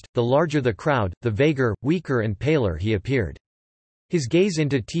host. The larger the crowd, the vaguer, weaker and paler he appeared. His gaze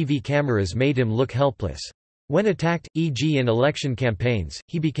into TV cameras made him look helpless. When attacked, e.g. in election campaigns,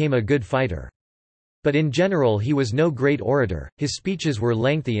 he became a good fighter. But in general he was no great orator, his speeches were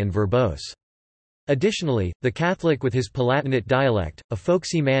lengthy and verbose. Additionally, the Catholic with his Palatinate dialect, a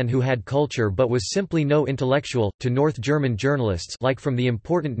folksy man who had culture but was simply no intellectual, to North German journalists like from the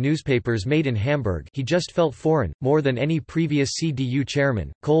important newspapers made in Hamburg he just felt foreign. More than any previous CDU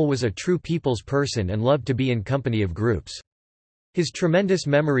chairman, Kohl was a true people's person and loved to be in company of groups. His tremendous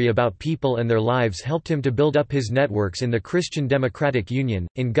memory about people and their lives helped him to build up his networks in the Christian Democratic Union,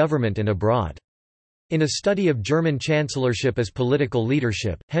 in government and abroad. In a study of German chancellorship as political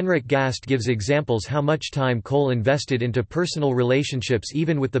leadership, Henrik Gast gives examples how much time Kohl invested into personal relationships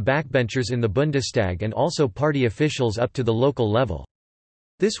even with the backbenchers in the Bundestag and also party officials up to the local level.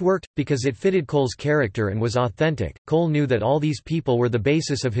 This worked, because it fitted Kohl's character and was authentic. Kohl knew that all these people were the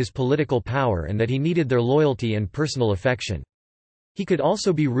basis of his political power and that he needed their loyalty and personal affection. He could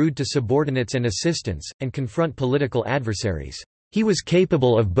also be rude to subordinates and assistants, and confront political adversaries. He was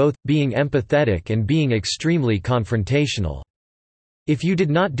capable of both, being empathetic and being extremely confrontational. If you did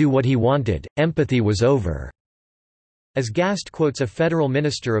not do what he wanted, empathy was over. As Gast quotes a federal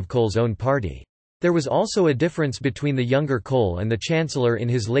minister of Kohl's own party. There was also a difference between the younger Kohl and the Chancellor in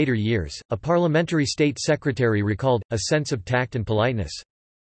his later years. A parliamentary state secretary recalled, a sense of tact and politeness.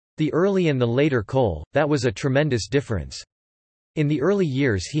 The early and the later Kohl, that was a tremendous difference. In the early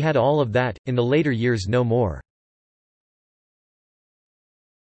years he had all of that, in the later years no more.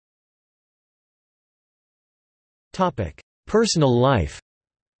 Personal life.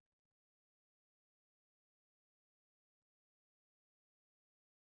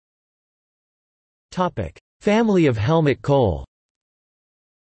 Family of Helmut Kohl.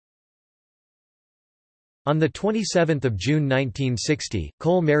 On 27 June 1960,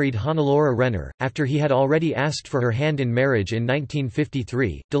 Kohl married Hannelore Renner, after he had already asked for her hand in marriage in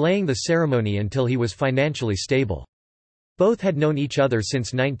 1953, delaying the ceremony until he was financially stable. Both had known each other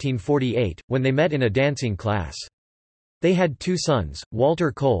since 1948, when they met in a dancing class. They had two sons,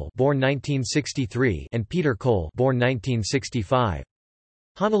 Walter Kohl born 1963 and Peter Kohl born 1965.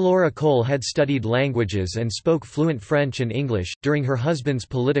 Hannelore Kohl had studied languages and spoke fluent French and English. During her husband's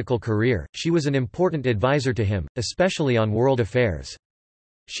political career, she was an important advisor to him, especially on world affairs.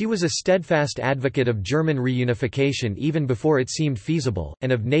 She was a steadfast advocate of German reunification even before it seemed feasible,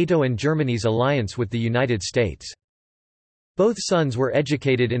 and of NATO and Germany's alliance with the United States. Both sons were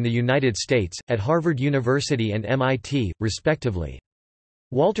educated in the United States, at Harvard University and MIT, respectively.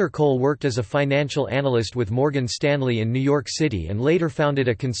 Walter Kohl worked as a financial analyst with Morgan Stanley in New York City and later founded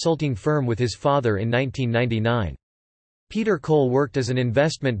a consulting firm with his father in 1999. Peter Kohl worked as an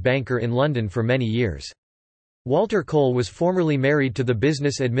investment banker in London for many years. Walter Kohl was formerly married to the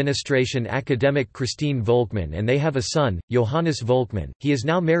business administration academic Christine Volkmann and they have a son, Johannes Volkmann. He is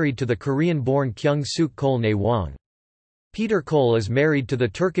now married to the Korean-born Kyung-Suk Kohl Ne Wang. Peter Kohl is married to the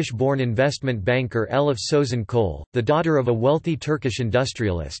Turkish-born investment banker Elif Sözen Kohl, the daughter of a wealthy Turkish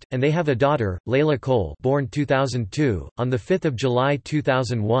industrialist, and they have a daughter, Leyla Kohl, born 2002. On 5 July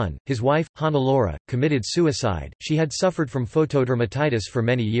 2001, his wife, Hannelore, committed suicide. She had suffered from photodermatitis for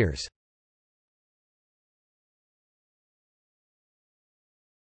many years.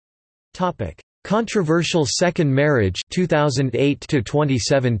 Topic: Controversial second marriage 2008 to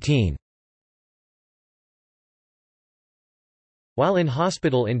 2017. While in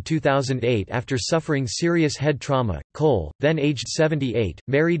hospital in 2008 after suffering serious head trauma, Kohl, then aged 78,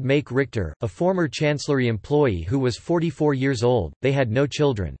 married Make Richter, a former Chancellery employee who was 44 years old. They had no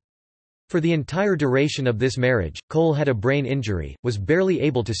children. For the entire duration of this marriage, Kohl had a brain injury, was barely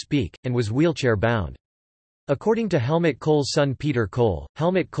able to speak, and was wheelchair-bound. According to Helmut Kohl's son Peter Kohl,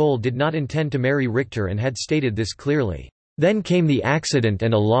 Helmut Kohl did not intend to marry Richter and had stated this clearly. Then came the accident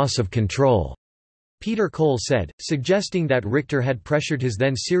and a loss of control. Peter Kohl said, suggesting that Richter had pressured his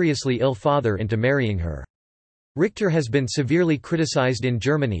then seriously ill father into marrying her. Richter has been severely criticized in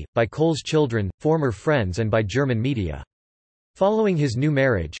Germany, by Kohl's children, former friends and by German media. Following his new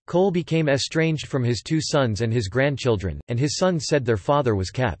marriage, Kohl became estranged from his two sons and his grandchildren, and his sons said their father was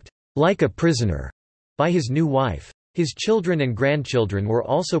kept like a prisoner by his new wife. His children and grandchildren were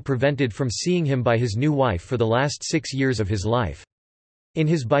also prevented from seeing him by his new wife for the last 6 years of his life. In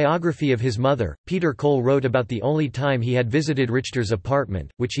his biography of his mother, Peter Kohl wrote about the only time he had visited Richter's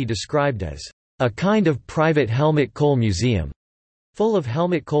apartment, which he described as a kind of private Helmut Kohl museum, full of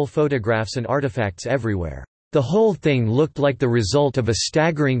Helmut Kohl photographs and artifacts everywhere. The whole thing looked like the result of a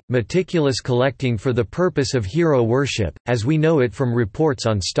staggering, meticulous collecting for the purpose of hero worship, as we know it from reports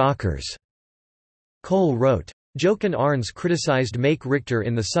on stalkers. Kohl wrote. Jochen Arns criticized Make Richter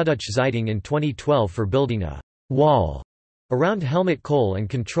in the Süddeutsche Zeitung in 2012 for building a wall around Helmut Kohl and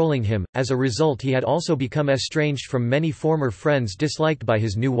controlling him. As a result, he had also become estranged from many former friends disliked by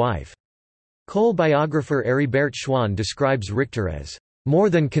his new wife. Kohl biographer Heribert Schwann describes Richter as more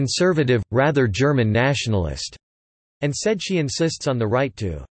than conservative, rather German nationalist, and said she insists on the right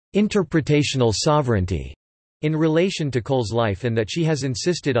to interpretational sovereignty in relation to Kohl's life and that she has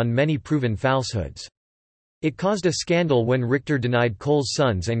insisted on many proven falsehoods. It caused a scandal when Richter denied Kohl's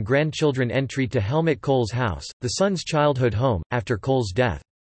sons and grandchildren entry to Helmut Kohl's house, the son's childhood home, after Kohl's death.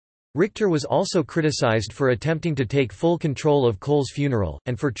 Richter was also criticized for attempting to take full control of Kohl's funeral,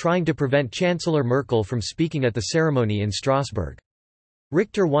 and for trying to prevent Chancellor Merkel from speaking at the ceremony in Strasbourg.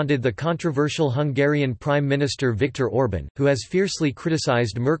 Richter wanted the controversial Hungarian Prime Minister Viktor Orbán, who has fiercely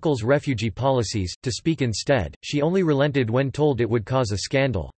criticized Merkel's refugee policies, to speak instead. She only relented when told it would cause a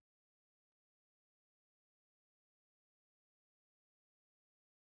scandal.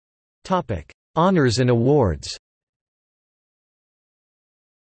 Honors and awards.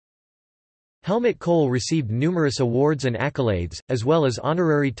 Helmut Kohl received numerous awards and accolades, as well as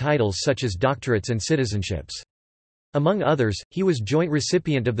honorary titles such as doctorates and citizenships. Among others, he was joint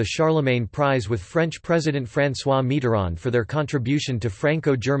recipient of the Charlemagne Prize with French President François Mitterrand for their contribution to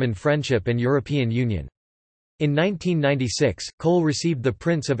Franco-German friendship and European Union. In 1996, Kohl received the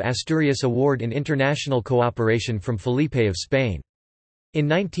Prince of Asturias Award in International Cooperation from Felipe of Spain. In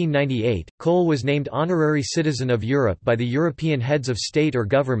 1998, Kohl was named Honorary Citizen of Europe by the European heads of state or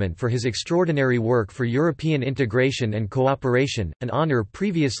government for his extraordinary work for European integration and cooperation, an honor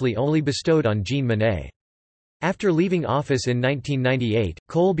previously only bestowed on Jean Monnet. After leaving office in 1998,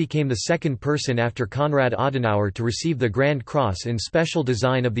 Kohl became the second person after Konrad Adenauer to receive the Grand Cross in Special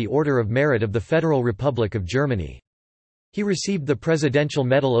Design of the Order of Merit of the Federal Republic of Germany. He received the Presidential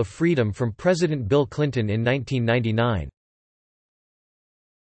Medal of Freedom from President Bill Clinton in 1999.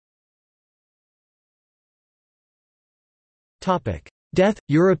 Death –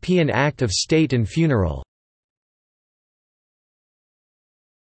 European Act of State and Funeral.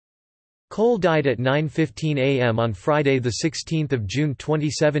 Kohl died at 9:15 a.m. on Friday, 16 June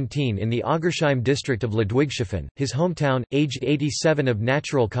 2017 in the Augersheim district of Ludwigshafen, his hometown, aged 87 of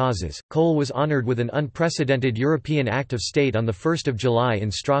natural causes. Kohl was honored with an unprecedented European Act of State on 1 July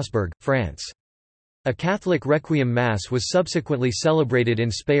in Strasbourg, France. A Catholic Requiem Mass was subsequently celebrated in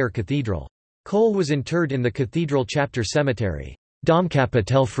Speyer Cathedral. Kohl was interred in the Cathedral Chapter Cemetery,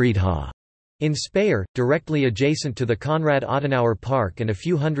 Domkapitelfriedhof, in Speyer, directly adjacent to the Konrad Adenauer Park and a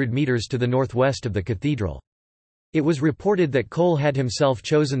few hundred meters to the northwest of the cathedral. It was reported that Kohl had himself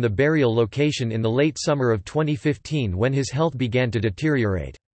chosen the burial location in the late summer of 2015 when his health began to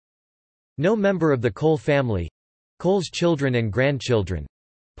deteriorate. No member of the Kohl family—Kohl's children and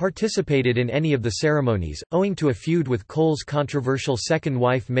grandchildren—participated in any of the ceremonies, owing to a feud with Kohl's controversial second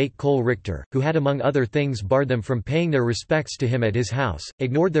wife Make Kohl-Richter, who had among other things barred them from paying their respects to him at his house,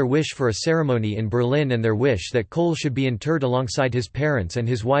 ignored their wish for a ceremony in Berlin and their wish that Kohl should be interred alongside his parents and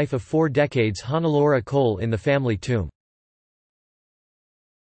his wife of 4 decades Hannelore Kohl in the family tomb.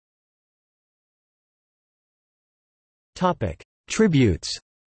 Tributes.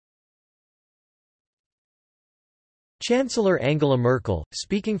 Chancellor Angela Merkel,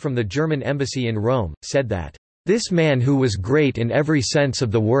 speaking from the German embassy in Rome, said that, "This man who was great in every sense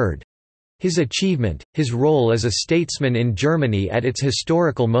of the word—his achievement, his role as a statesman in Germany at its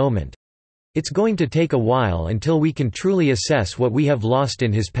historical moment—it's going to take a while until we can truly assess what we have lost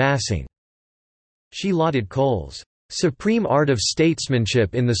in his passing." She lauded Kohl's "supreme art of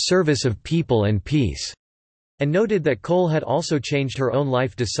statesmanship in the service of people and peace," and noted that Kohl had also changed her own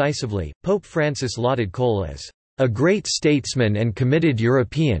life decisively. Pope Francis lauded Kohl as a great statesman and committed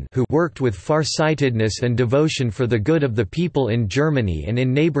European who worked with far-sightedness and devotion for the good of the people in Germany and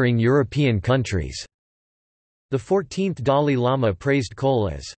in neighboring European countries. The 14th Dalai Lama praised Kohl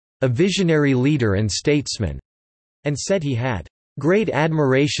as a visionary leader and statesman, and said he had great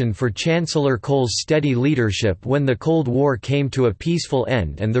admiration for Chancellor Kohl's steady leadership when the Cold War came to a peaceful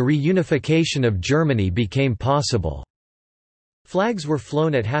end and the reunification of Germany became possible. Flags were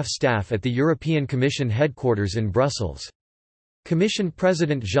flown at half-staff at the European Commission headquarters in Brussels. Commission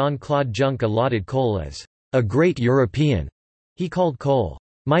President Jean-Claude Juncker lauded Kohl as a great European. He called Kohl,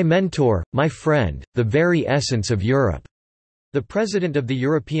 "my mentor, my friend, the very essence of Europe." The President of the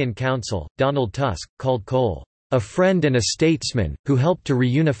European Council, Donald Tusk, called Kohl a friend and a statesman, who helped to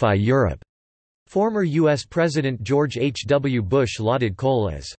reunify Europe. Former U.S. President George H. W. Bush lauded Kohl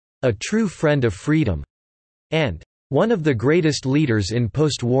as a true friend of freedom and one of the greatest leaders in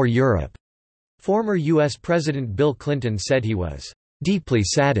post-war Europe. Former U.S. President Bill Clinton said he was deeply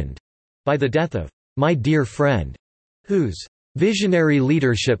saddened by the death of my dear friend, whose visionary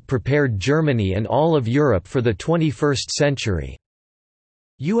leadership prepared Germany and all of Europe for the 21st century.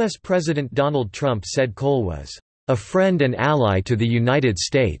 U.S. President Donald Trump said Kohl was a friend and ally to the United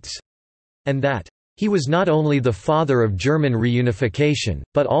States, and that he was not only the father of German reunification,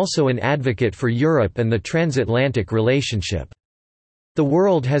 but also an advocate for Europe and the transatlantic relationship. The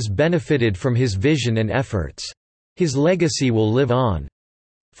world has benefited from his vision and efforts. His legacy will live on.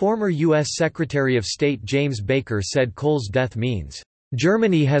 Former U.S. Secretary of State James Baker said Kohl's death means,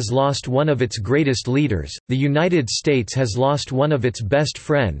 "Germany has lost one of its greatest leaders, the United States has lost one of its best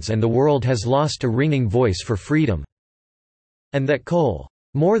friends and the world has lost a ringing voice for freedom." And that Kohl,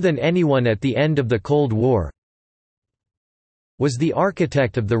 more than anyone at the end of the Cold War, was the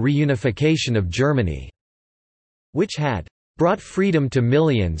architect of the reunification of Germany, which had brought freedom to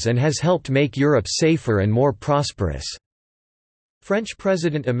millions and has helped make Europe safer and more prosperous. French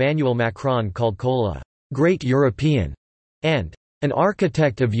President Emmanuel Macron called Kohl a great European and an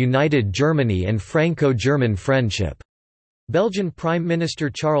architect of united Germany and Franco-German friendship. Belgian Prime Minister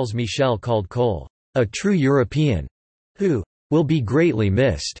Charles Michel called Kohl a true European who will be greatly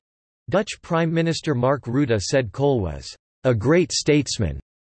missed. Dutch Prime Minister Mark Rutte said Kohl was a great statesman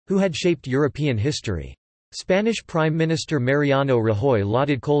who had shaped European history. Spanish Prime Minister Mariano Rajoy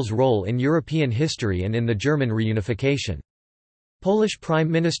lauded Kohl's role in European history and in the German reunification. Polish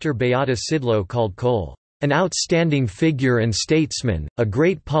Prime Minister Beata Szydło called Kohl an outstanding figure and statesman, a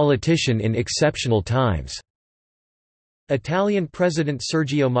great politician in exceptional times. Italian President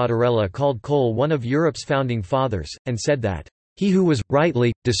Sergio Mattarella called Kohl one of Europe's founding fathers, and said that He who was,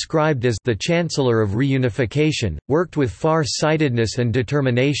 rightly, described as the Chancellor of reunification, worked with far-sightedness and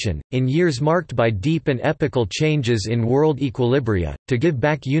determination, in years marked by deep and epochal changes in world equilibria, to give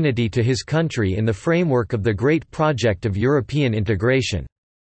back unity to his country in the framework of the great project of European integration.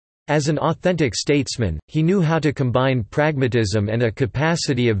 As an authentic statesman, he knew how to combine pragmatism and a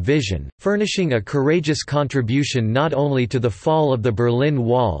capacity of vision, furnishing a courageous contribution not only to the fall of the Berlin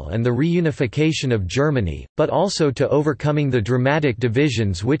Wall and the reunification of Germany, but also to overcoming the dramatic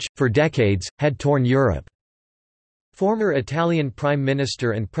divisions which, for decades, had torn Europe. Former Italian Prime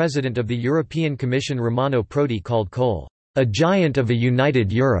Minister and President of the European Commission Romano Prodi called Kohl, "a giant of a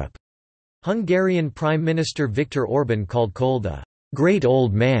united Europe." Hungarian Prime Minister Viktor Orbán called Kohl the "great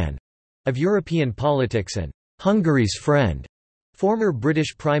old man" of European politics and Hungary's friend. Former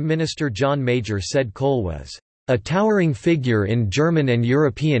British Prime Minister John Major said Kohl was a towering figure in German and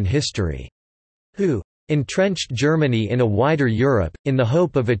European history, who entrenched Germany in a wider Europe, in the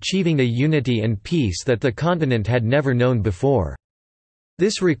hope of achieving a unity and peace that the continent had never known before.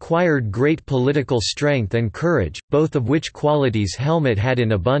 This required great political strength and courage, both of which qualities Helmut had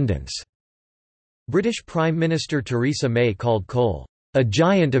in abundance. British Prime Minister Theresa May called Kohl a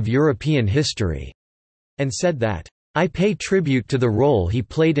giant of European history, and said that, "I pay tribute to the role he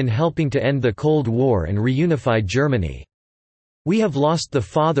played in helping to end the Cold War and reunify Germany. We have lost the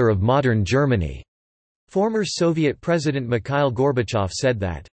father of modern Germany." Former Soviet President Mikhail Gorbachev said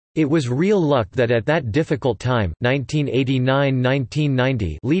that, "It was real luck that at that difficult time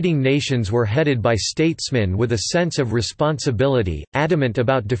 1989–1990 leading nations were headed by statesmen with a sense of responsibility, adamant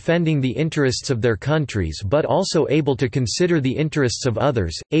about defending the interests of their countries but also able to consider the interests of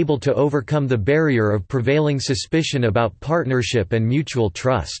others, able to overcome the barrier of prevailing suspicion about partnership and mutual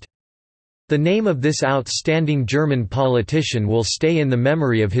trust." The name of this outstanding German politician will stay in the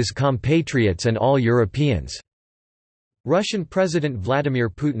memory of his compatriots and all Europeans. Russian President Vladimir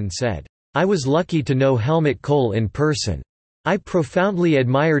Putin said, "I was lucky to know Helmut Kohl in person. I profoundly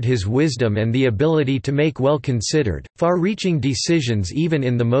admired his wisdom and the ability to make well-considered, far-reaching decisions even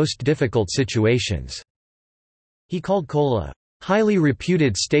in the most difficult situations." He called Kohl a highly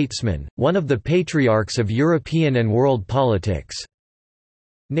reputed statesman, one of the patriarchs of European and world politics.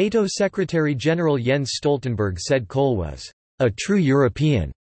 NATO Secretary-General Jens Stoltenberg said Kohl was a true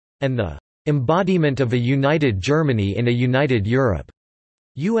European and the embodiment of a united Germany in a united Europe.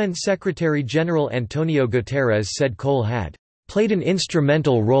 UN Secretary-General Antonio Guterres said Kohl had played an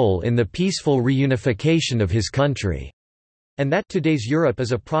instrumental role in the peaceful reunification of his country, and that today's Europe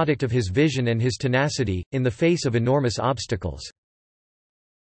is a product of his vision and his tenacity, in the face of enormous obstacles.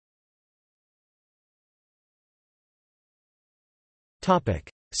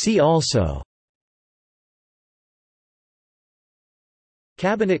 See also: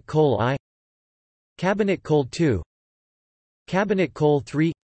 Cabinet Kohl I, Cabinet Kohl II, Cabinet Kohl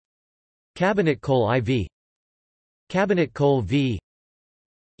III, Cabinet Kohl IV, Cabinet Kohl V.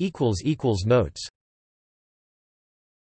 Notes